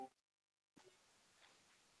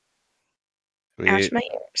Ouch, Sweet. my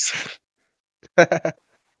ears.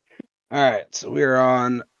 All right, so we're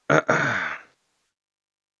on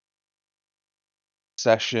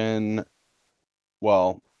session.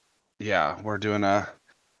 Well, yeah, we're doing a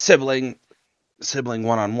sibling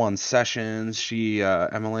one-on-one sessions.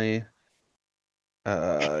 Emily,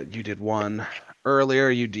 you did one earlier.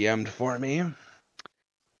 You DM'd for me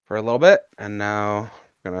for a little bit, and now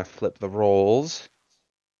I'm gonna flip the roles,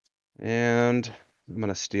 and I'm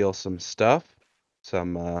gonna steal some stuff,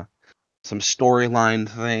 some storyline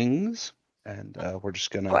things, and we're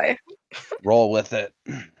just gonna Boy. roll with it.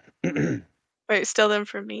 Wait, steal them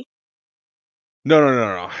from me?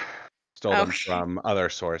 No. Stole Oh, them okay. from other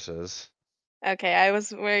sources. Okay, I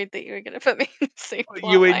was worried that you were gonna put me in the same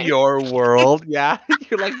You plot in line. your world, yeah.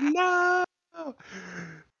 You're like, no.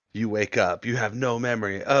 You wake up, you have no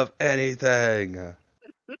memory of anything.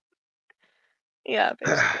 Yeah,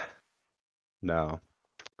 basically. No.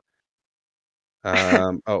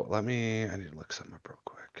 Oh, I need to look something up real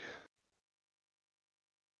quick.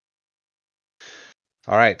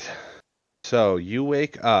 All right. So you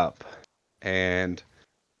wake up and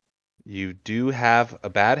you do have a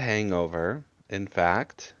bad hangover. In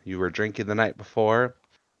fact, you were drinking the night before.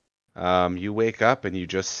 You wake up and you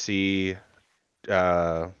just see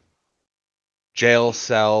uh, jail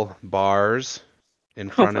cell bars in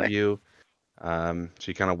Oh front of boy. you. So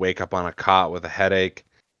you kind of wake up on a cot with a headache.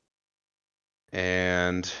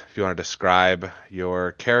 And if you want to describe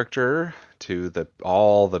your character to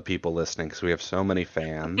all the people listening, because we have so many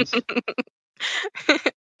fans.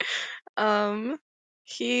 Um,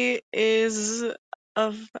 he is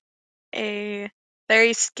of a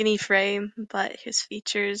very skinny frame, but his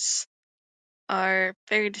features are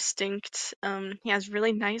very distinct. He has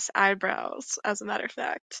really nice eyebrows, as a matter of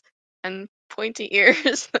fact, and pointy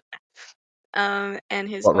ears. And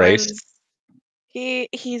his What race? horns.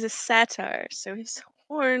 He's a satyr, so his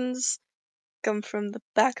horns come from the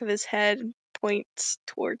back of his head and point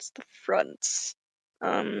towards the front.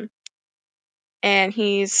 Um, and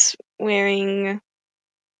he's wearing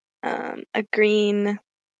a green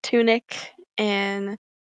tunic and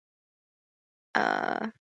uh,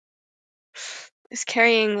 is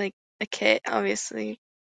carrying like a kit. Obviously,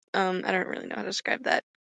 I don't really know how to describe that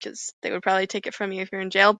because they would probably take it from you if you're in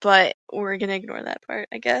jail. But we're gonna ignore that part,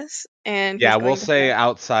 I guess. And Yeah, he's we'll going to say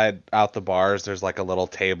have. out the bars, there's like a little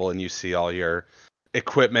table, and you see all your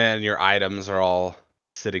equipment and your items are all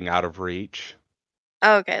sitting out of reach.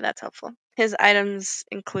 Oh, okay, that's helpful. His items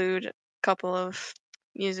include a couple of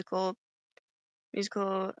musical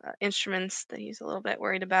instruments that he's a little bit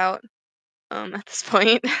worried about at this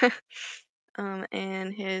point.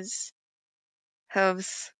 And his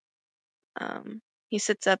hooves. He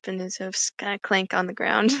sits up and his hooves kind of clank on the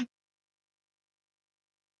ground.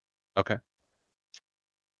 Okay.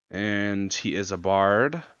 And he is a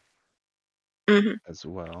bard Hmm. as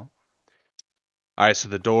well. All right, so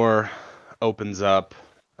the door opens up,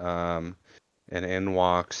 and in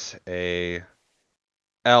walks a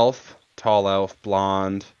elf, tall elf,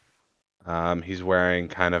 blonde. He's wearing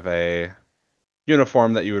kind of a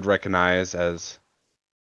uniform that you would recognize as,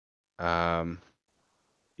 um,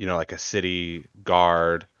 like a city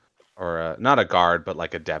guard, or not a guard, but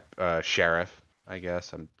like a sheriff, I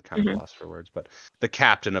guess. I'm kind of Hmm. lost for words, but the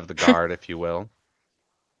captain of the guard, if you will.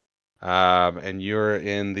 And you're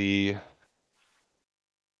in the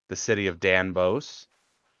city of Danbos.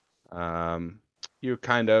 Um, you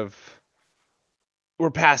kind of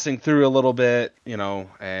were passing through a little bit,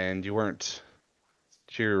 and you weren't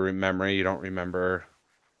to your memory. You don't remember.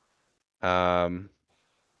 Um,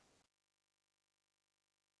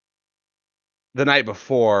 the night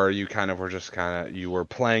before, you kind of were just you were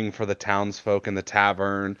playing for the townsfolk in the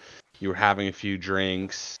tavern. You were having a few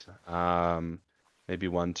drinks, maybe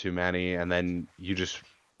one too many, and then you just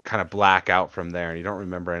kind of black out from there, and you don't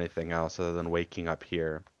remember anything else other than waking up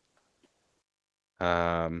here.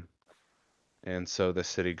 Um, and so the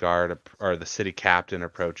city guard or the city captain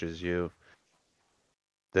approaches you.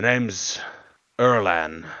 The name's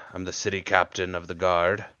Erlan. I'm the city captain of the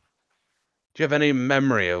guard. Do you have any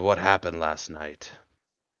memory of what happened last night?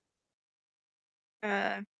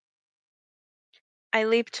 Uh, I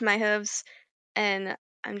leap to my hooves and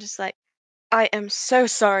I'm just like, I am so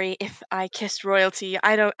sorry if I kissed royalty.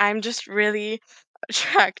 I'm just really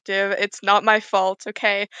attractive. It's not my fault,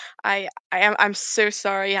 okay? I'm so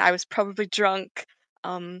sorry. I was probably drunk.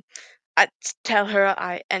 Um tell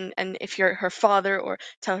her and if you're her father or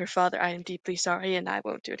tell her father I am deeply sorry and I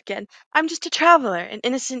won't do it again. I'm just a traveler, an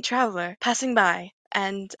innocent traveler passing by,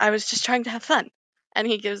 and I was just trying to have fun. And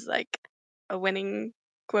he gives like a winning,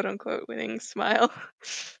 quote unquote winning smile.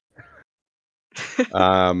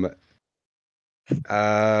 Um,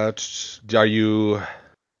 Are you?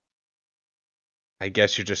 I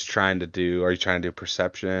guess you're just trying to do. Are you trying to do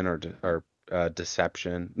perception or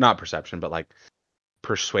deception? Not perception, but like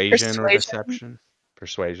persuasion or Persuasion. deception.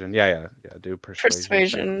 Persuasion. Yeah, yeah, yeah. Do persuasion check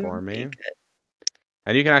Persuasion for would be me. good.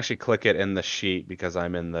 And you can actually click it in the sheet because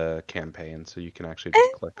I'm in the campaign, so you can actually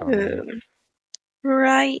just click on me. Oh,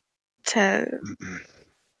 righto.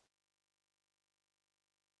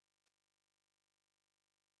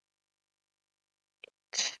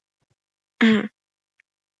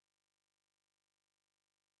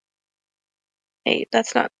 Hey,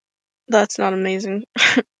 that's not amazing.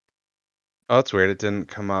 Oh, that's weird. It didn't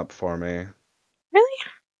come up for me. Really?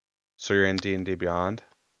 So you're in D&D Beyond?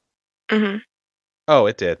 Mhm. Oh,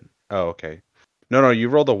 it did. Oh, okay. No, no, you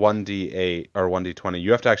rolled a 1d8 or 1d20.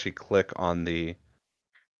 You have to actually click on the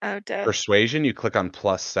Oh, duh. persuasion. You click on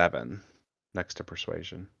 +7 next to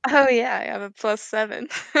persuasion, Oh, yeah, I have a +7.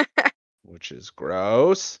 which is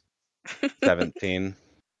gross. 17.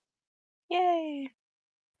 Yay.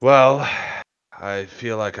 Well, I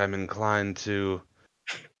feel like I'm inclined to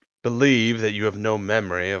believe that you have no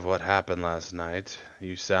memory of what happened last night.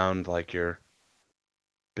 You sound like you're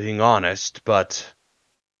being honest, but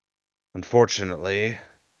unfortunately,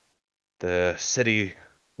 the city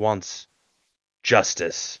wants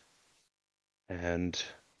justice. And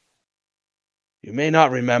you may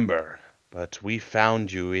not remember, but we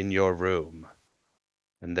found you in your room,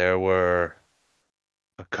 and there were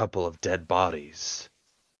a couple of dead bodies.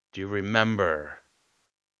 Do you remember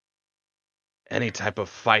any type of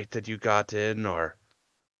fight that you got in, or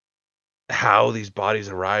how these bodies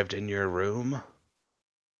arrived in your room?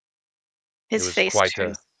 It His was face quite a.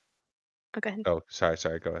 turns Oh, go ahead. Oh, sorry,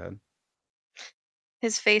 sorry, go ahead.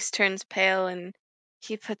 His face turns pale, and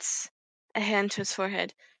he puts a hand to his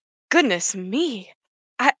forehead. Goodness me!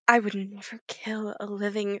 I would never kill a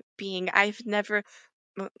living being. I've never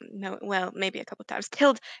no, well, maybe a couple times,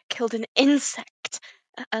 killed an insect,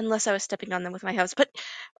 unless I was stepping on them with my hooves, but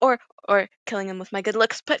or or killing them with my good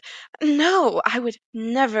looks, but no, I would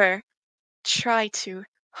never try to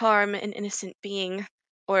harm an innocent being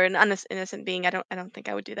or an innocent being. I don't think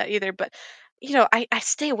I would do that either, but I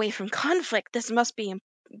stay away from conflict. This must be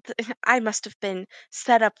I must have been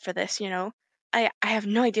set up for this. I have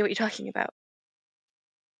no idea what you're talking about.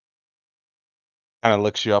 Kind of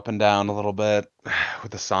looks you up and down a little bit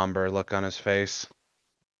with a somber look on his face.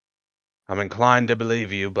 I'm inclined to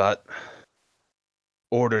believe you, but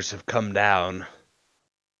orders have come down,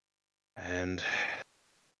 and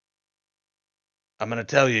I'm gonna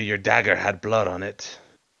tell you your dagger had blood on it.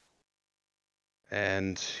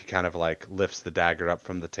 And he kind of like lifts the dagger up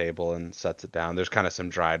from the table and sets it down. There's kind of some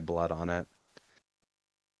dried blood on it.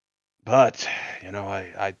 But,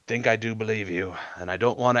 I think I do believe you, and I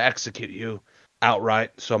don't want to execute you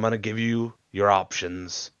outright, so I'm going to give you your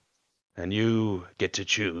options, and you get to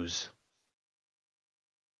choose.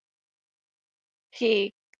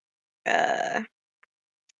 He uh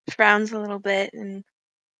frowns a little bit and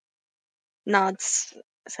nods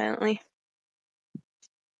silently.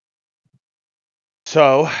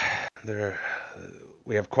 So, there,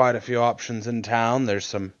 we have quite a few options in town. There's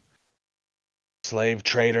some slave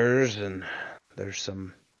traders, and there's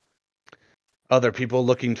some other people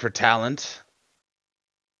looking for talent,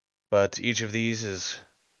 but each of these is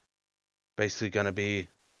basically going to be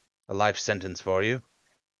a life sentence for you.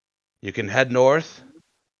 You can head north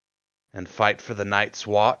and fight for the Night's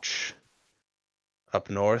Watch. Up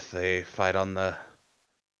north, they fight on the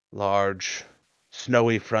large,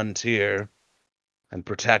 snowy frontier and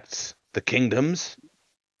protect the kingdoms.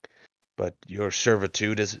 But your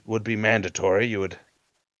servitude would be mandatory. You would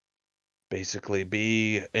basically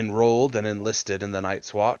be enrolled and enlisted in the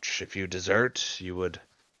Night's Watch. If you desert, you would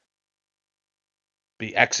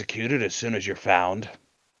be executed as soon as you're found.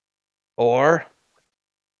 Or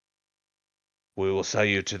we will sell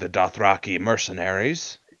you to the Dothraki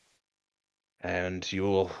mercenaries, and you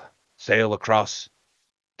will sail across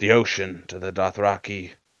the ocean to the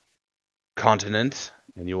Dothraki continent,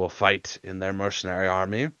 and you will fight in their mercenary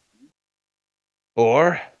army.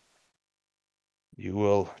 Or you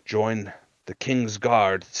will join the King's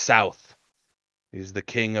Guard south. He's the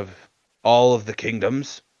king of all of the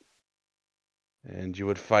kingdoms, and you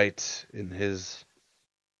would fight in his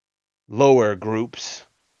lower groups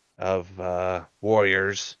of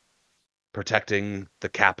warriors protecting the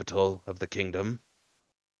capital of the kingdom.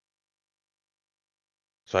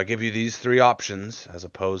 So I give you these three options as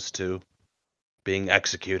opposed to being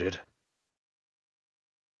executed.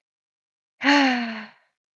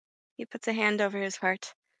 He puts a hand over his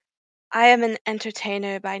heart. I am an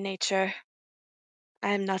entertainer by nature. I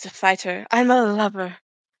am not a fighter. I'm a lover.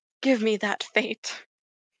 give me that fate.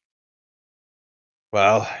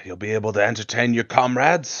 Well, you'll be able to entertain your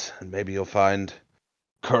comrades, and maybe you'll find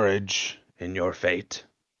courage in your fate.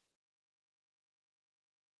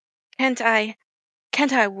 Can't I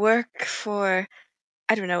can't I work for,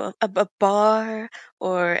 I don't know, a bar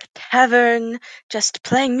or a tavern, just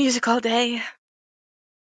playing music all day?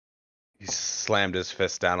 He slammed his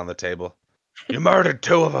fist down on the table. You murdered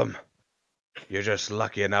two of them. You're just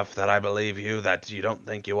lucky enough that I believe you that you don't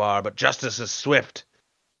think you are, but justice is swift.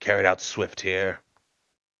 Carried out swift here.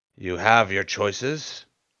 You have your choices.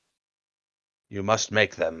 You must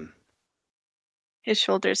make them. His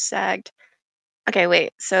shoulders sagged. Okay,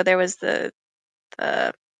 wait. So there was the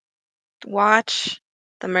watch,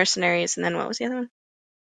 the mercenaries, and then what was the other one?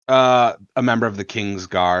 A member of the King's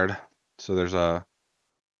Guard. So there's the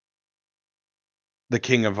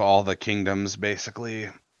king of all the kingdoms, basically,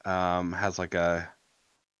 has like a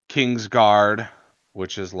King's Guard,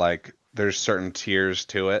 which is like there's certain tiers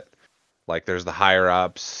to it. Like there's the higher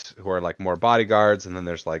ups who are like more bodyguards, and then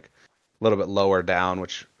there's like a little bit lower down,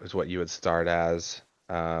 which is what you would start as,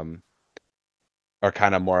 um, are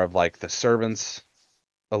kind of more of like the servants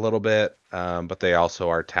a little bit, but they also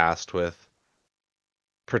are tasked with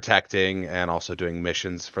protecting and also doing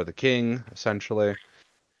missions for the king, essentially.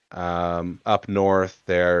 Up north,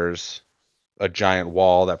 there's a giant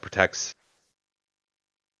wall that protects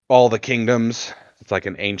all the kingdoms. It's like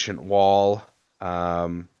an ancient wall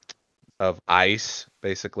um, of ice,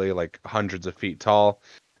 basically, like hundreds of feet tall.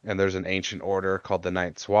 And there's an ancient order called the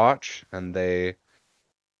Night's Watch, and they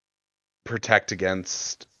protect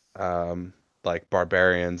against like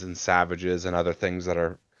barbarians and savages and other things that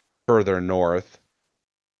are further north,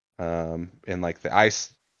 in like the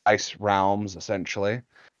ice realms, essentially.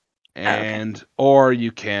 Oh, okay. And or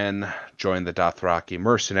you can join the Dothraki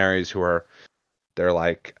mercenaries, who are they're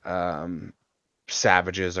like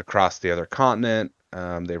savages across the other continent.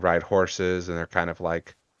 They ride horses, and they're kind of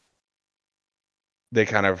like they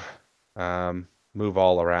kind of move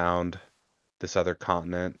all around this other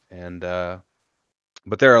continent, and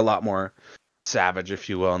but they're a lot more savage, if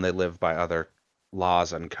you will, and they live by other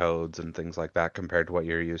laws and codes and things like that compared to what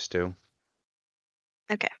you're used to.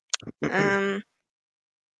 Okay. Um,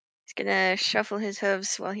 he's gonna shuffle his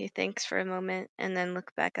hooves while he thinks for a moment and then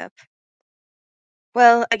look back up.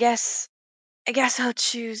 Well, I guess I'll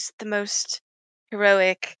choose the most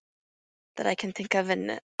heroic that I can think of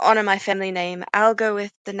and honor my family name. I'll go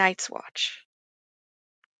with the Night's Watch.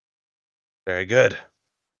 Very good.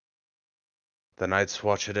 The Night's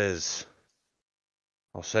Watch it is.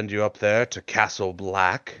 I'll send you up there to Castle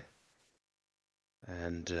Black,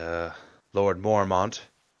 and Lord Mormont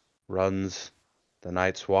runs the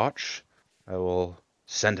Night's Watch. I will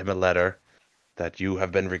send him a letter that you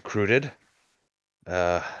have been recruited,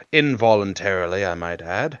 uh, involuntarily, I might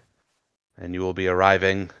add, and you will be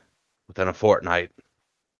arriving within a fortnight.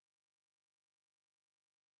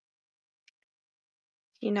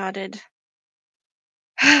 He nodded.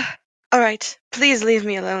 All right, please leave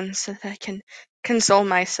me alone so that I can console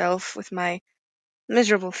myself with my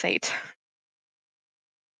miserable fate.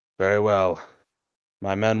 Very well.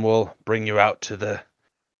 My men will bring you out to the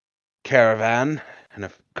caravan in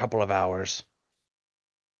a couple of hours.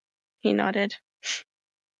 He nodded.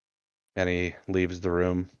 And he leaves the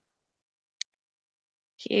room.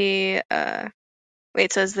 He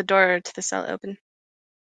wait, so is the door to the cell open?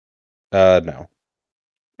 No.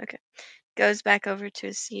 Okay. Goes back over to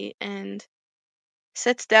his seat and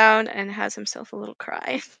sits down and has himself a little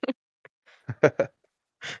cry. All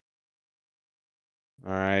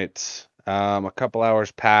right. A couple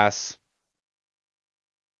hours pass,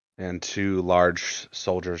 and two large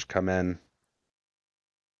soldiers come in.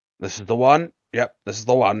 This is the one? Yep, this is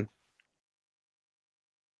the one.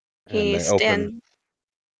 And He they open. stand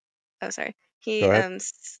oh sorry. Go He ahead.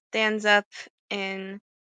 stands up and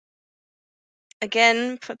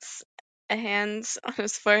again puts a hand on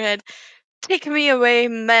his forehead. Take me away,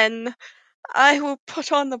 men. I will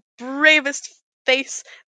put on the bravest face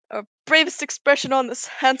or bravest expression on this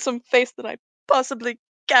handsome face that I possibly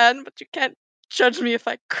can, but you can't judge me if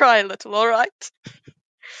I cry a little, all right?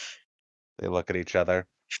 They look at each other.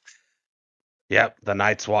 Yep, the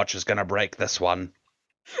Night's Watch is gonna break this one.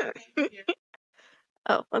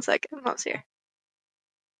 Oh, one second. Mom's here.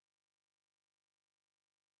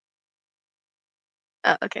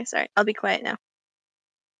 Oh, okay, sorry. I'll be quiet now.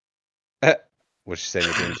 Was she saying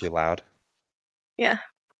you're being too loud? Yeah.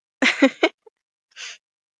 It's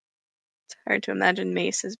hard to imagine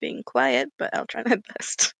Mace as being quiet, but I'll try my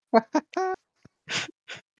best.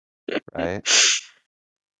 Right?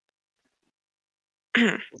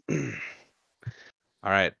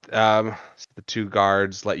 All right. So the two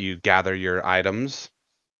guards let you gather your items.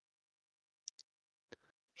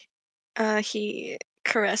 He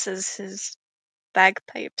caresses his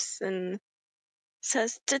bagpipes and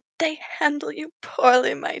says, "Did they handle you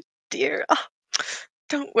poorly, my dear? Oh,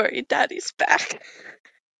 don't worry, Daddy's back."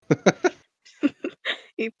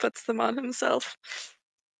 He puts them on himself.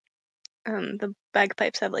 The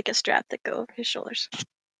bagpipes have like a strap that go over his shoulders.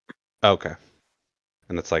 Okay.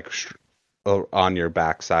 And it's like on your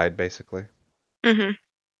backside, basically. Mm-hmm.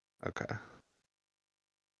 Okay.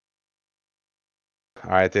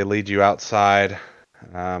 All right. They lead you outside,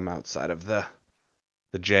 outside of the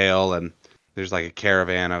jail, and there's like a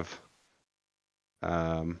caravan of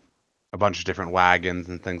um, a bunch of different wagons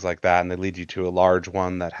and things like that, and they lead you to a large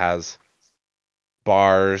one that has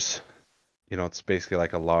bars. You know, it's basically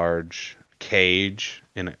like a large cage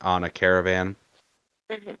in on a caravan.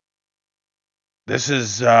 Hmm. This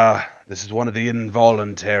is one of the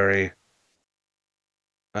involuntary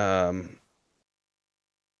um,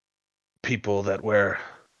 people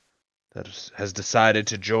has decided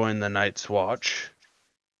to join the Night's Watch,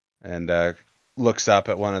 and looks up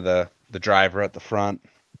at one of the driver at the front,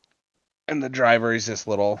 and the driver is this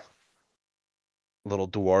little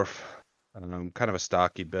dwarf. I don't know, kind of a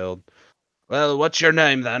stocky build. Well, what's your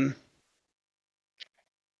name then?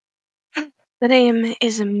 The name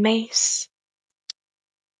is Mace.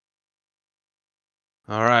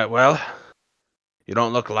 All right, well, you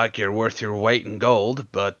don't look like you're worth your weight in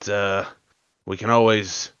gold, but we can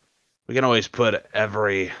always we can always put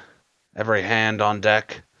every hand on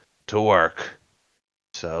deck to work.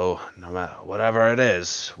 So, no matter whatever it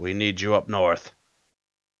is, we need you up north.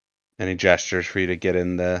 And he gestures for you to get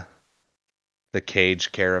in the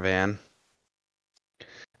cage caravan.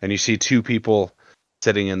 And you see two people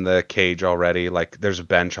sitting in the cage already, like there's a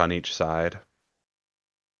bench on each side.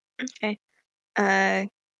 Okay. Uh,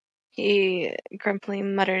 he grumpily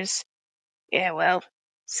mutters, "Yeah, well,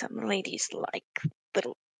 some ladies like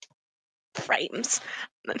little frames."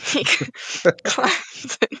 Then he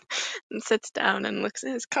climbs in and sits down and looks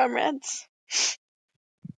at his comrades.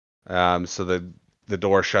 So the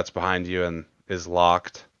door shuts behind you and is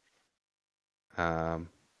locked. Um,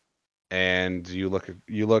 and you look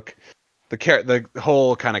the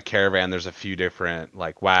whole kind of caravan. There's a few different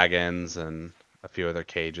like wagons and a few other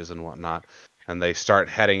cages and whatnot, and they start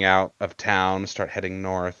heading out of town, start heading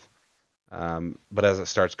north. But as it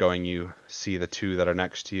starts going, you see the two that are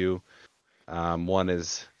next to you. One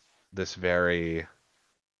is this very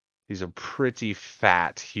he's a pretty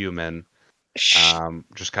fat human, Shh.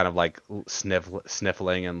 just kind of like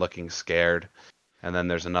sniffling and looking scared. And then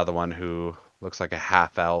there's another one who looks like a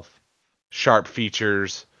half elf, sharp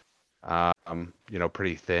features,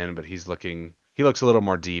 pretty thin, but he looks a little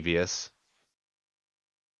more devious.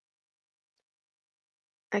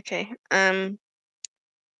 Okay.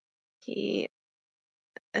 He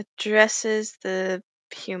addresses the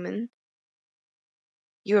human.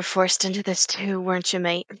 "You were forced into this too, weren't you,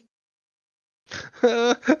 mate?"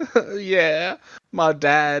 Yeah, my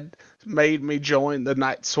dad made me join the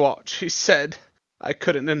Night's Watch. He said I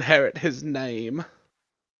couldn't inherit his name.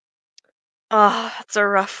 "Oh, that's a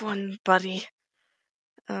rough one, buddy."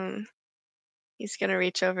 Um, he's gonna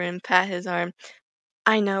reach over and pat his arm.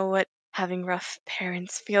 "I know what having rough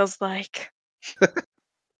parents feels like."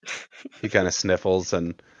 He kind of sniffles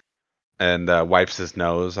and wipes his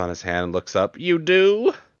nose on his hand and looks up. You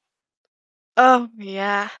do? "Oh,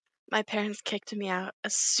 yeah. My parents kicked me out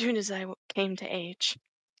as soon as I came to age."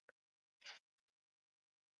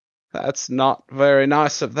 That's not very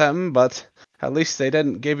nice of them, but at least they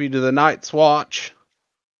didn't give you to the Night's Watch.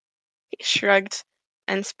 He shrugged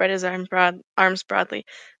and spread his arms broadly.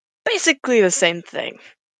 "Basically the same thing."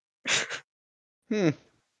 Hmm.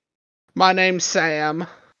 My name's Sam.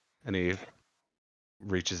 And he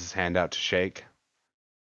reaches his hand out to shake.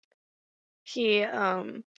 He,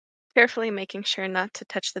 carefully making sure not to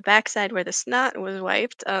touch the backside where the snot was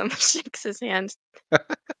wiped, shakes his hand,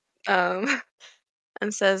 um,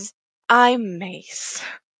 and says, "I'm Mace."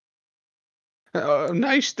 Oh,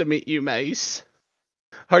 nice to meet you, Mace.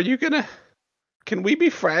 Are you gonna? Can we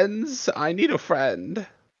be friends? I need a friend.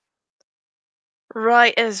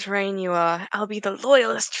 "Right as rain you are. I'll be the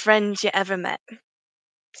loyalest friend you ever met."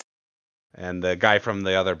 And the guy from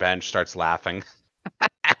the other bench starts laughing.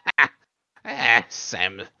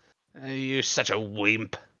 Sam, you're such a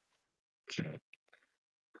wimp.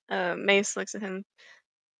 Mace looks at him.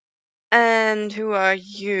 "And who are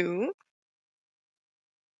you?"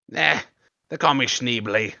 Nah, they call me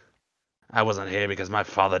Schneebly. I wasn't here because my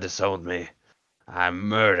father disowned me. I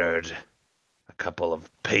murdered a couple of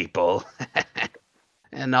people,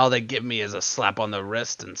 and all they give me is a slap on the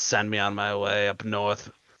wrist and send me on my way up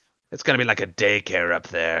north. It's gonna be like a daycare up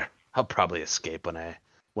there. I'll probably escape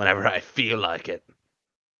whenever I feel like it.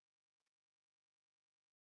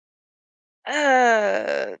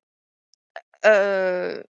 Uh,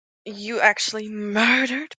 uh, you actually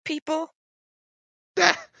murdered people?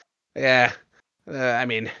 Yeah, I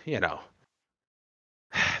mean, the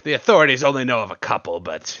authorities only know of a couple,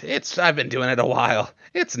 but I've been doing it a while.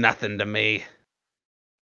 It's nothing to me.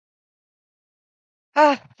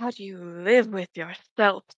 Ah, how do you live with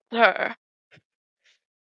yourself, sir?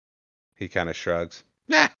 He kind of shrugs.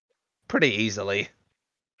 Nah, pretty easily.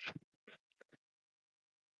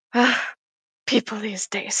 Ah, people these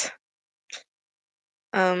days.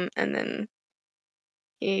 And then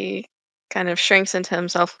he kind of shrinks into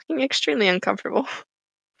himself, looking extremely uncomfortable.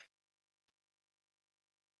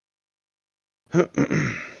 All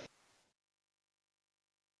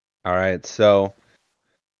right, so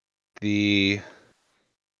the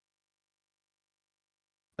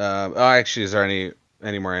oh, actually, is there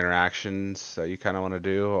any more interactions that you kind of want to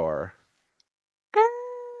do, or Um,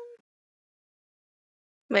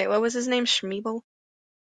 Wait, what was his name? Schmeeble?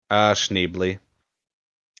 Schneebly?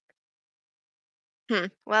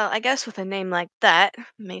 Well, I guess with a name like that,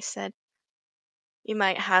 Mace said, you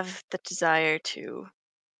might have the desire to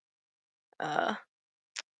uh,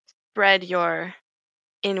 spread your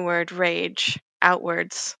inward rage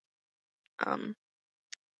outwards. Um,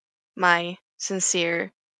 my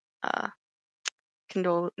sincere uh,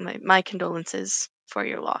 my condolences for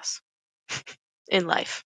your loss in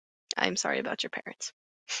life. I'm sorry about your parents.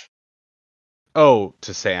 Oh,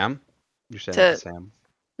 to Sam? You're saying that to To Sam?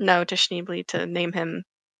 No, to Schneebly, to name him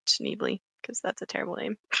Schneebly, because that's a terrible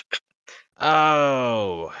name.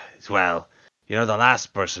 Oh, well, the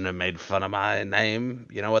last person who made fun of my name,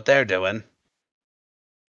 you know what they're doing?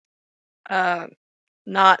 Uh,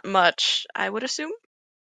 Not much, I would assume.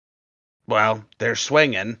 Well, they're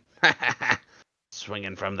swinging.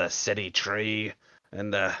 Swinging from the city tree in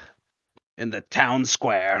the town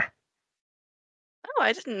square. Oh,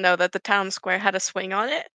 I didn't know that the town square had a swing on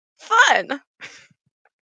it. Fun!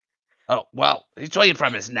 Oh, well, he's swinging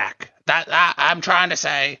from his neck. I'm trying to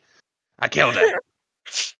say I killed him.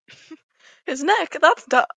 His neck, that's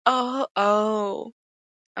the oh.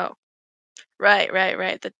 Right.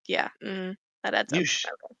 That adds up. You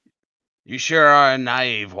you sure are a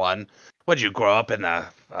naive one. Would you grow up in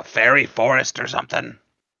a fairy forest or something?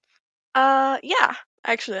 Yeah,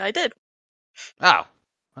 actually I did. Oh,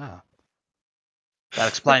 well, that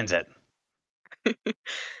explains it.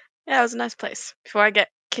 Yeah, it was a nice place before I get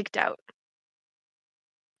kicked out.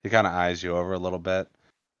 He kind of eyes you over a little bit.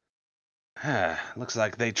 Looks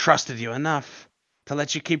like they trusted you enough to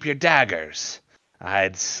let you keep your daggers.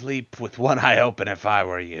 I'd sleep with one eye open if I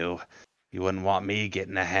were you. You wouldn't want me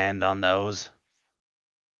getting a hand on those.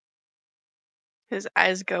 His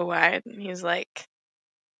eyes go wide and he's like,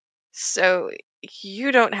 "So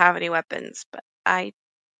you don't have any weapons, but I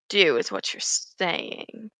do, is what you're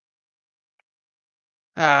saying."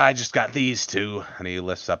 I just got these two, and he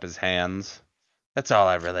lifts up his hands. That's all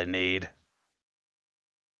I really need.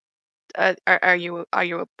 Are you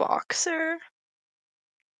a boxer?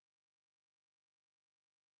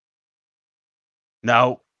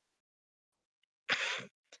 No,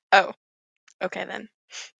 Oh, okay then.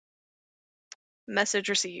 Message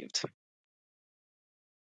received.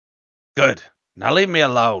 good. Now leave me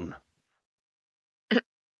alone.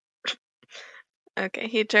 Okay,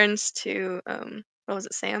 he turns to what was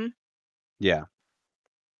it, Sam? Yeah.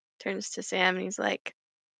 Turns to Sam and he's like,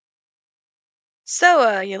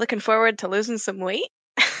 "So, you looking forward to losing some weight?"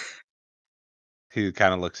 He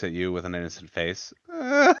kind of looks at you with an innocent face.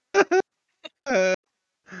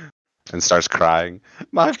 And starts crying.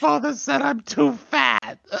 My father said I'm too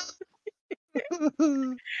fat.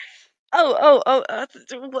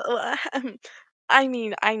 I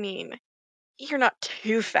mean, you're not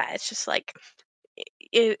too fat. It's just like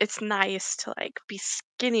it's nice to like be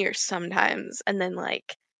skinnier sometimes, and then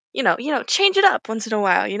like change it up once in a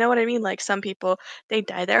while. You know what I mean? Like some people they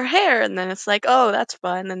dye their hair, and then it's like, oh, that's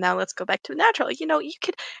fun, and now let's go back to natural.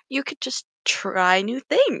 You could just try new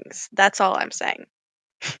things. That's all I'm saying.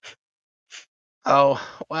 Oh,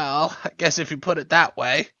 well, I guess if you put it that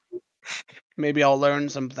way, maybe I'll learn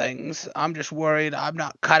some things. I'm just worried I'm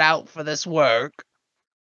not cut out for this work.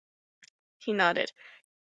 He nodded.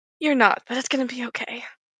 You're not, but it's gonna be okay.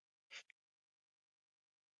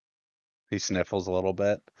 He sniffles a little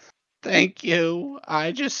bit. Thank you.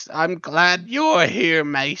 I'm glad you're here,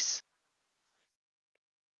 Mace.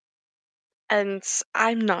 And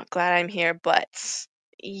I'm not glad I'm here, but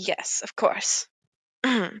yes, of course.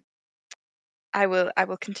 I will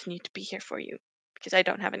continue to be here for you because I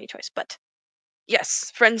don't have any choice. But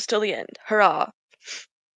yes, friends till the end. Hurrah.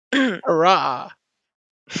 Hurrah!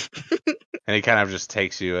 And he kind of just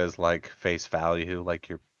takes you as like face value, like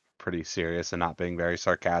you're pretty serious and not being very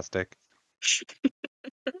sarcastic.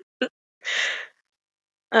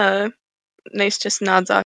 uh Nace just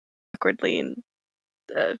nods awkwardly and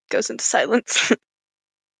goes into silence.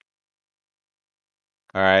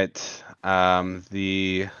 All right.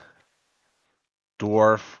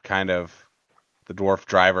 Dwarf kind of the dwarf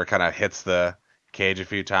driver kind of hits the cage a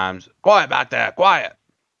few times. Quiet back there, quiet.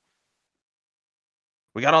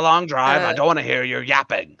 We got a long drive. I uh don't want to hear your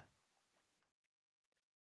yapping.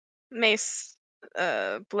 Mace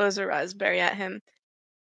blows a raspberry at him.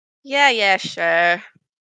 Yeah, yeah, sure.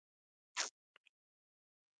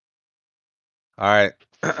 All right.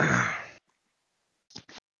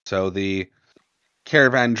 So the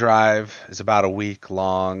caravan drive is about a week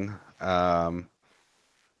long.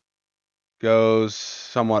 Goes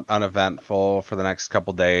somewhat uneventful for the next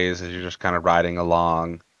couple days as you're just kind of riding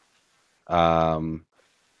along. Um,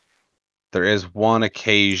 there is one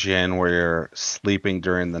occasion where you're sleeping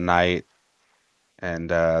during the night, and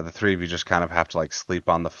the three of you just kind of have to like sleep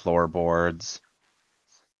on the floorboards.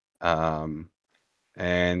 Um,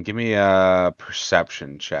 and give me a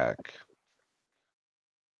perception check.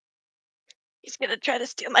 He's gonna try to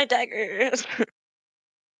steal my daggers.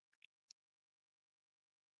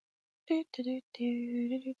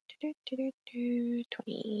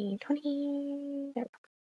 20, 20.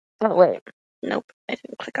 Oh, wait. Nope, I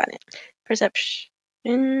didn't click on it. Perception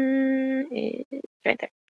is right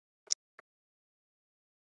there.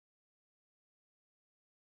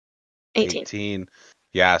 18. 18.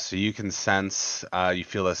 Yeah, so you can sense, you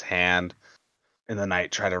feel his hand in the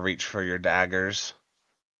night try to reach for your daggers.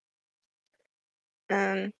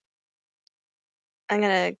 Um, I'm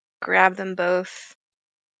gonna grab them both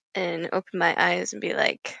and open my eyes and be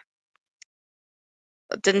like,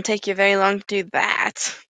 it didn't take you very long to do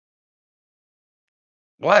that.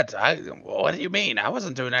 What do you mean? I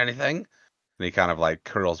wasn't doing anything. And he kind of like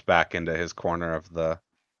curls back into his corner of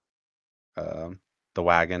um, the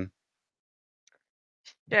wagon.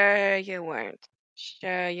 Sure you weren't.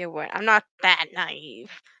 Sure you weren't. I'm not that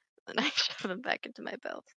naive. And I shove them back into my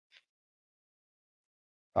belt.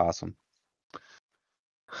 Awesome.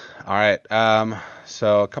 All right.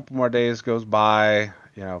 So a couple more days goes by,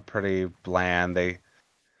 pretty bland. They,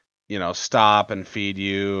 stop and feed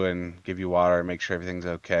you and give you water and make sure everything's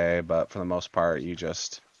okay. But for the most part, you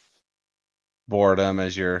just board them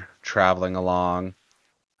as you're traveling along.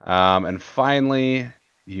 And finally,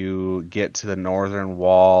 you get to the northern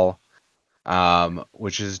wall,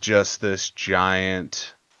 which is just this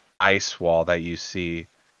giant ice wall that you see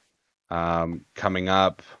coming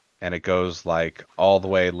up, and it goes like all the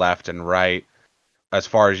way left and right as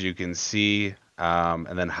far as you can see.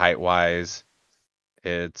 And then height wise,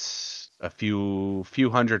 it's a few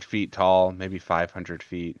hundred feet tall, maybe 500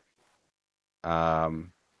 feet.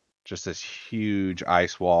 Um, just this huge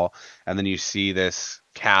ice wall, and then you see this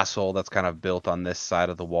castle that's kind of built on this side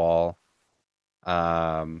of the wall. It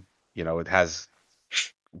has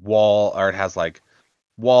it has like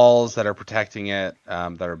walls that are protecting it,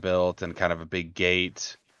 that are built, and kind of a big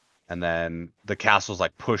gate. And then the castle's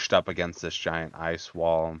like pushed up against this giant ice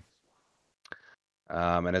wall.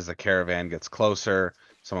 And as the caravan gets closer,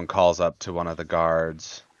 someone calls up to one of the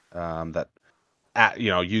guards, that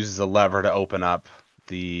uses a lever to open up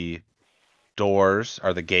the doors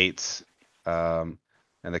or the gates, um,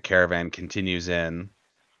 and the caravan continues in.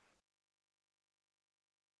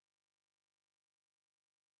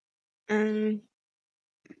 Um,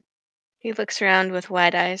 he looks around with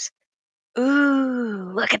wide eyes.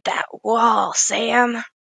 Ooh, look at that wall, Sam.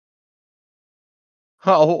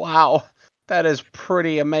 Oh wow, that is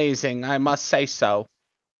pretty amazing, I must say so.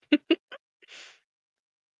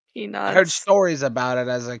 He I heard nods. stories about it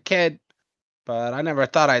as a kid, but I never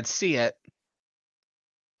thought I'd see it.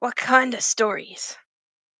 What kind of stories?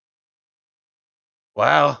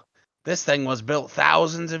 Well, this thing was built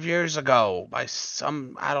thousands of years ago by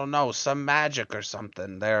I don't know, some magic or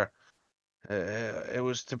something. It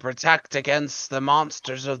was to protect against the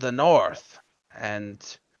monsters of the north, and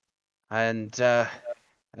and uh,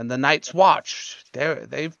 and the Night's Watch.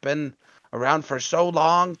 They've been around for so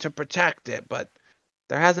long to protect it, but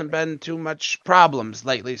there hasn't been too much problems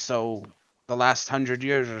lately. So the last 100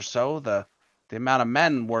 years or so, the amount of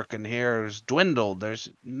men working here has dwindled. There's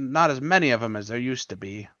not as many of them as there used to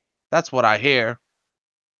be. That's what I hear.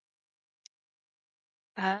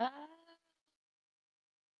 Ah,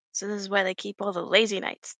 so this is why they keep all the lazy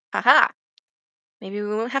nights. Haha. Maybe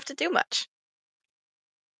we won't have to do much.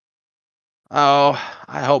 Oh,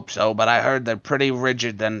 I hope so, but I heard they're pretty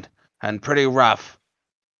rigid and pretty rough.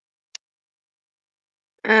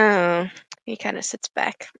 Oh, he kind of sits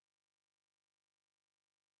back.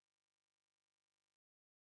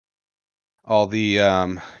 All the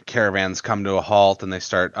caravans come to a halt and they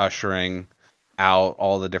start ushering out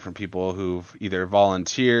all the different people who've either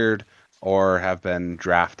volunteered or have been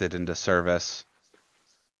drafted into service,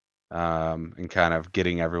 and kind of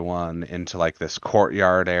getting everyone into like this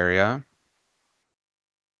courtyard area.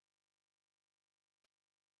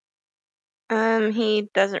 He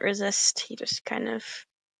doesn't resist. He just kind of,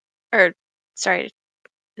 or sorry,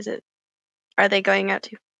 is it? Are they going out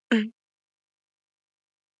too?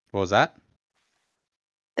 What was that?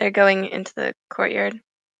 They're going into the courtyard.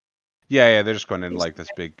 Yeah, they're just going into He's like this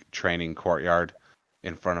big training courtyard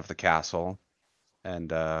in front of the castle,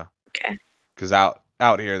 and okay. because out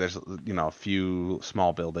here there's a few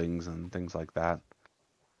small buildings and things like that.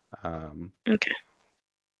 Um, Okay.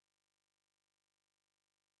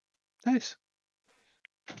 nice.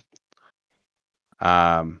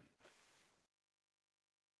 Um,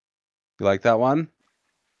 you like that one?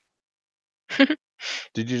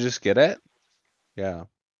 Did you just get it? Yeah.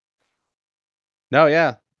 No,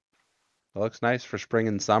 yeah. It looks nice for spring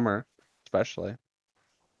and summer, especially.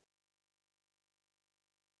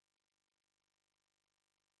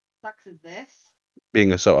 Sucks is this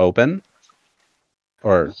Being so open,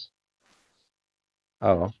 or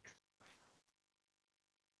oh,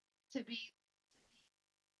 to be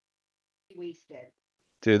wasted.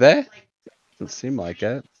 do they? Like Doesn't seem like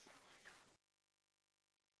it.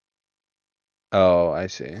 Oh, I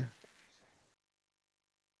see.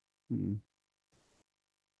 Hmm.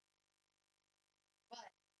 but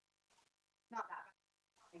not that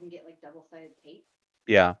bad. I can get like double-sided tape.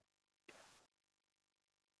 Yeah.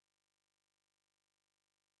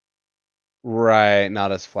 Right,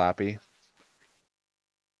 not as flappy.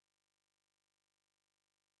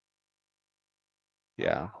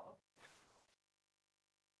 Yeah. Wow.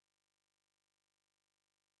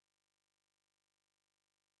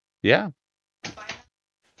 Yeah.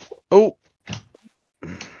 Oh.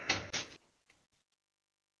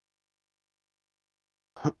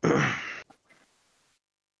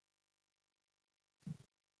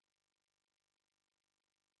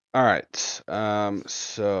 All right.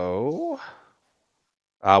 So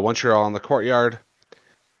once you're all in the courtyard,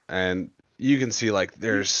 and you can see like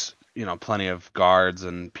there's plenty of guards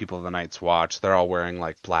and people of the Night's Watch. They're all wearing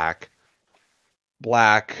like black.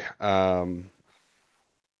 A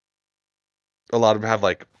lot of them have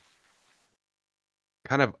like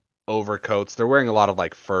kind of overcoats. They're wearing a lot of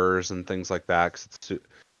like furs and things like that because it's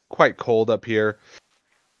quite cold up here.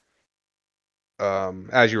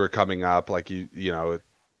 As you were coming up, like it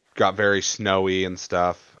got very snowy and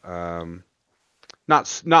stuff. Not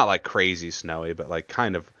like crazy snowy, but like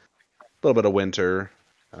kind of a little bit of winter.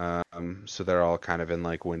 So they're all kind of in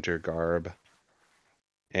like winter garb,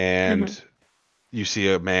 Hmm. and you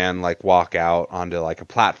see a man like walk out onto like a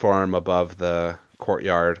platform above the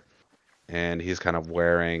courtyard, and he's kind of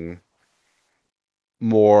wearing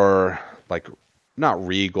more like not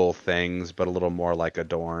regal things, but a little more like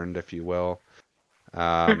adorned, if you will.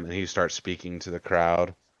 And he starts speaking to the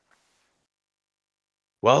crowd.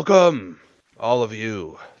 Welcome, all of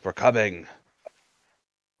you, for coming.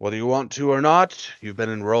 Whether you want to or not, you've been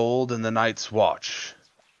enrolled in the Night's Watch.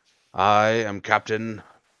 I am Captain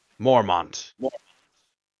Mormont,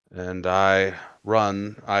 and I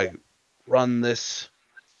run this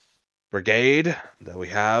brigade that we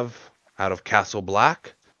have out of Castle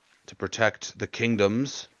Black to protect the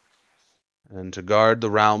kingdoms and to guard the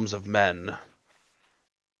realms of men.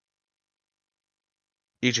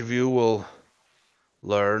 Each of you will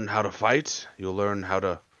learn how to fight. You'll learn how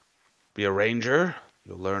to be a ranger.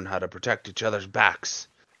 You'll learn how to protect each other's backs.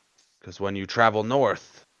 Because when you travel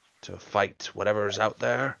north to fight whatever's out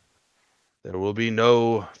there, there will be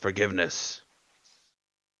no forgiveness.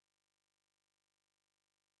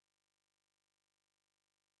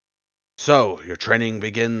 So, your training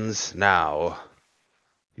begins now.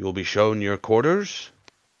 You will be shown your quarters,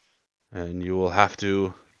 and you will have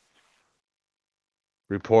to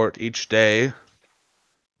report each day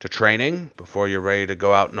to training before you're ready to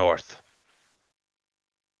go out north.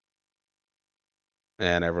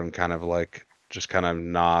 And everyone kind of like just kind of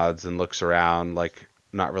nods and looks around, like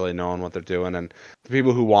not really knowing what they're doing. And the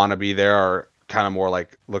people who want to be there are kind of more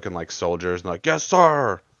like looking like soldiers and like, yes,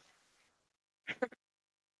 sir.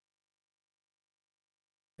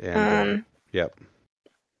 And Um, yep.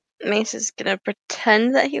 Mace is gonna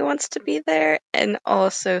pretend that he wants to be there and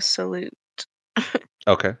also salute.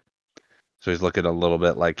 Okay. So he's looking a little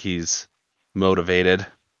bit like he's motivated.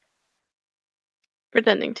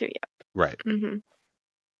 Pretending to, yeah. Right. Mm-hmm.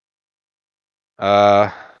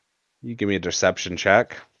 You give me a deception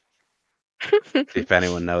check. See if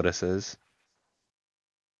anyone notices.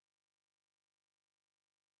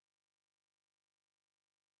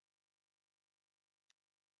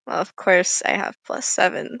 Well, of course, I have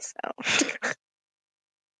 +7, so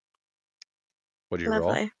What'd you roll?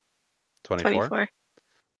 lovely. 24? 24.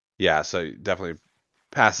 Yeah, so definitely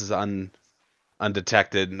passes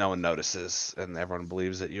undetected. No one notices, and everyone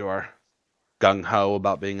believes that you are gung ho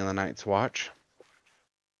about being in the Night's Watch.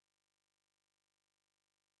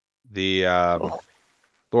 The Cool.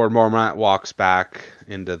 Lord Mormont walks back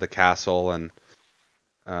into the castle, and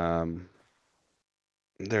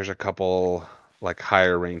there's a couple like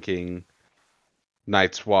higher ranking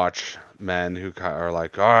Night's Watch men who are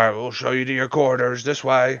like, "All right, we'll show you to your quarters this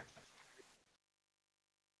way,"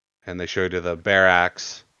 and they show you to the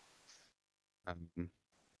barracks.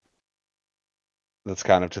 That's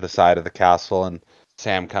kind of to the side of the castle, and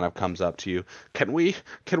Sam kind of comes up to you. Can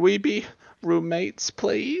we be roommates,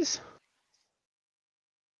 please?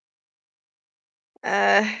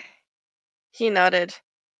 He nodded.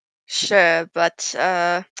 Sure, but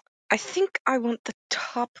I think I want the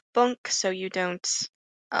top bunk so you don't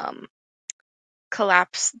um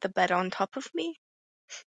collapse the bed on top of me.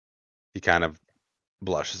 He kind of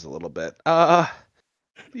blushes a little bit.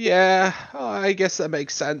 Yeah, I guess that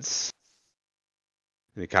makes sense.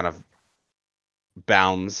 And he kind of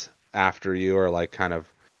bounds after you, or like kind of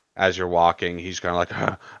as you're walking, he's kind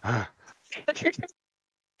of like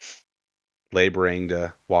laboring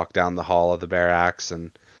to walk down the hall of the barracks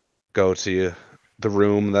and go to the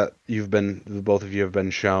room that both of you have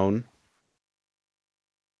been shown.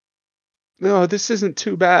 No, this isn't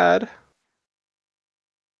too bad.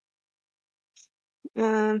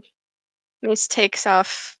 Um, Mace takes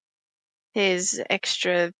off his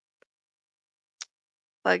extra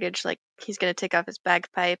luggage, like he's gonna take off his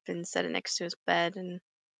bagpipe and set it next to his bed and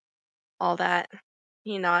all that.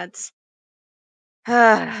 He nods.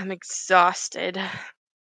 I'm exhausted.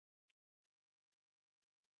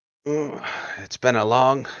 Ugh, it's been a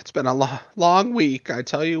long week, I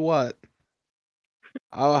tell you what.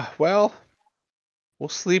 Well, we'll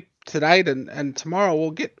sleep tonight, and tomorrow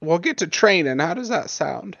we'll get to training. How does that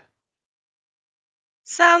sound?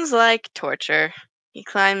 Sounds like torture. He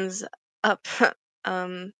climbs up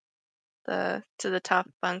um the to the top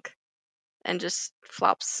bunk and just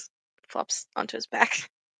flops onto his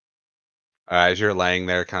back. As you're laying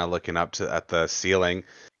there, kind of looking up at the ceiling,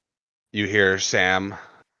 you hear Sam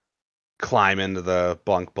climb into the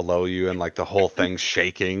bunk below you, and like the whole thing's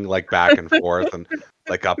shaking, like back and forth, and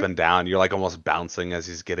like up and down. You're like almost bouncing as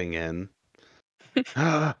he's getting in.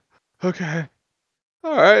 Okay.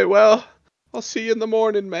 All right. Well, I'll see you in the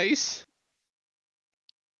morning, Mace.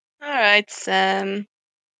 All right, Sam.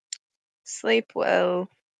 Sleep well.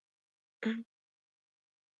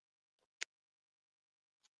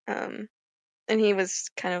 Um, and he was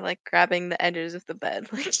kind of like grabbing the edges of the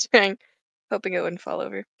bed, like trying, hoping it wouldn't fall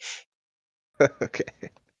over. Okay.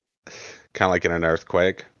 Kind of like in an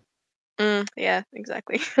earthquake. Yeah,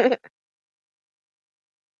 exactly.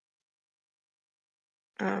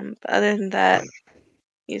 But other than that,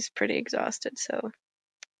 he's pretty exhausted, so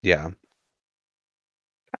Yeah.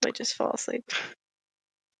 probably just fall asleep.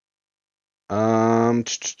 All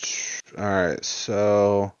right.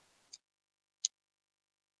 So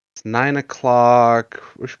it's 9 o'clock.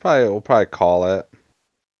 We'll probably call it.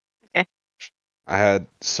 Okay. I had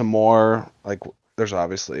some more. Like, there's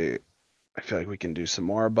obviously. I feel like we can do some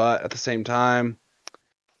more, but at the same time,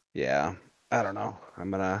 yeah. I don't know. I'm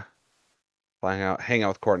gonna hang out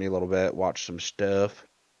with Courtney a little bit, watch some stuff.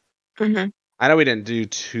 Mm-hmm. I know we didn't do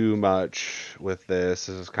too much with this.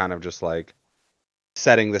 This is kind of just like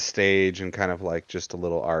setting the stage and kind of like just a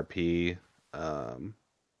little RP. Um,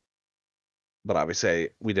 but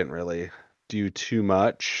obviously we didn't really do too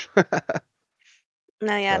much.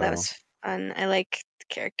 No, yeah, that So, was fun. I like the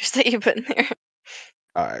characters that you put in there.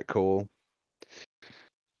 all right, cool.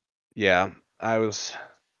 Yeah, I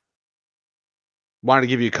wanted to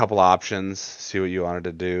give you a couple options, see what you wanted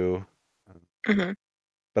to do. Hmm.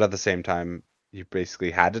 But at the same time, you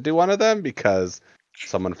basically had to do one of them because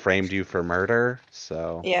someone framed you for murder.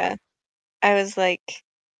 So, Yeah, I was like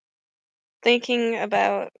thinking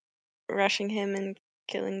about rushing him and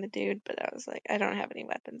killing the dude, but I was like, I don't have any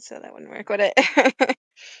weapons, so that wouldn't work, would it?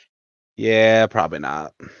 yeah, probably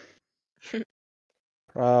not.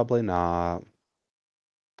 Probably not.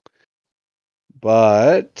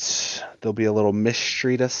 But there'll be a little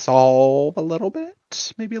mystery to solve a little bit.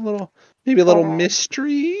 Maybe a little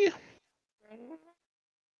mystery.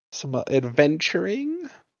 Some adventuring.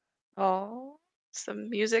 Oh. some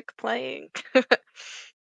music playing.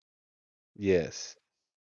 Yes.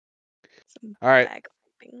 Some All right.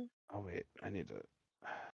 bagpiping. Oh wait, I need to.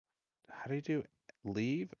 How do you do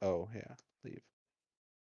leave? Oh yeah, leave.